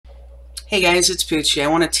Hey guys, it's Poochie. I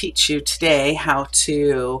want to teach you today how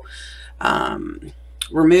to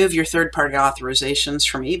remove your third-party authorizations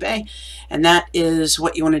from eBay, and that is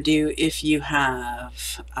what you want to do if you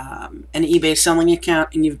have an eBay selling account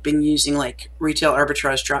and you've been using like retail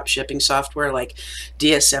arbitrage drop shipping software like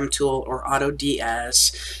DSMTool or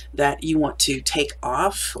AutoDS that you want to take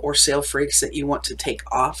off, or SaleFreaks that you want to take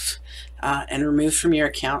off and remove from your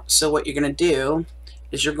account. So what you're going to do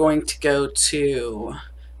is you're going to go to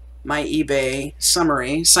My eBay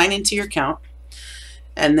summary, sign into your account,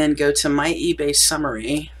 and then go to My eBay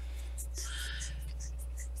summary,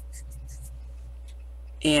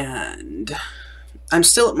 and I'm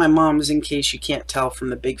still at my mom's in case you can't tell from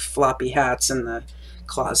the big floppy hats in the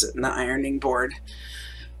closet and the ironing board.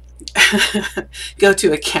 Go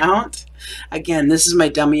to account. Again, this is my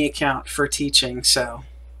dummy account for teaching, so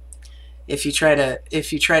if you try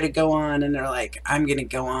to go on and they're like, I'm gonna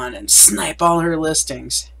go on and snipe all her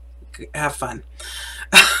listings, have fun.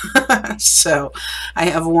 So I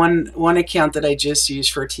have one account that I just use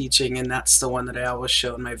for teaching, and that's the one that I always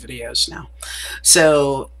show in my videos now.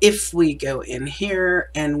 So if we go in here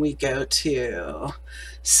and we go to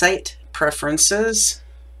site preferences,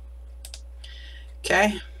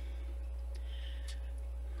 okay,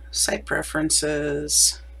 site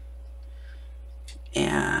preferences,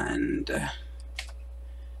 and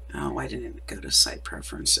oh, why didn't it go to site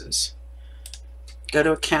preferences? Go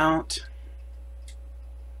to account,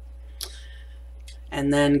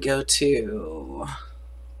 and then go to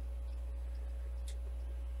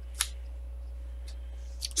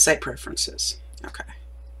site preferences. Okay.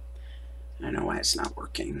 I don't know why it's not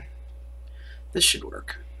working. This should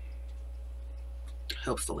work,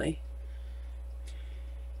 hopefully.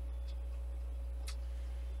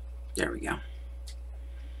 There we go.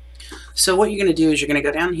 So what you're going to do is you're going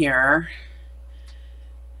to go down here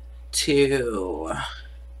to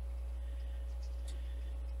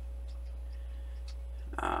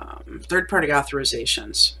third-party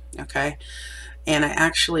authorizations, okay? And I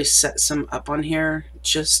actually set some up on here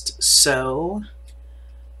just so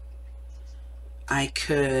I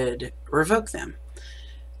could revoke them,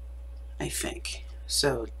 I think.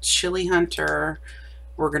 So Chili Hunter,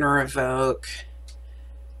 we're going to revoke.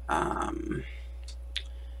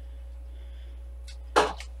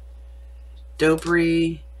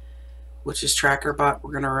 Dobry, which is Trackerbot,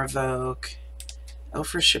 we're going to revoke. Oh,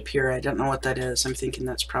 for Shapiro, I don't know what that is. I'm thinking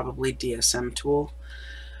that's probably DSMTool.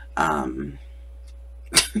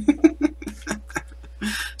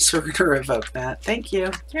 So we're going to revoke that. Thank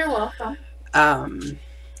you. You're welcome.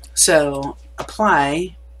 So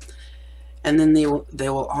apply, and then they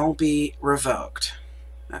will all be revoked.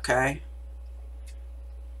 Okay.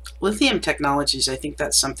 Lithium Technologies, I think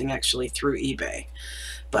that's something actually through eBay.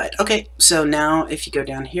 But okay, so now if you go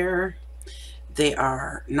down here, they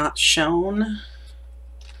are not shown.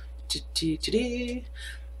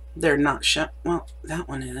 They're not shown. Well, that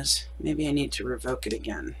one is. Maybe I need to revoke it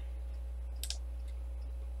again.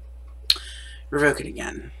 Revoke it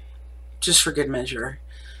again, just for good measure,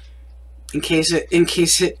 in case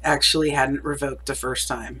it actually hadn't revoked the first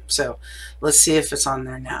time. So let's see if it's on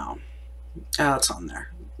there now. Oh, it's on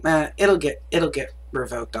there. It'll get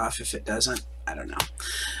revoked off if it doesn't. I don't know.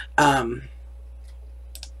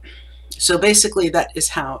 So basically, that is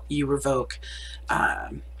how you revoke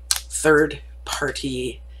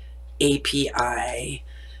third-party API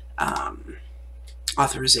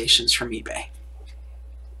authorizations from eBay.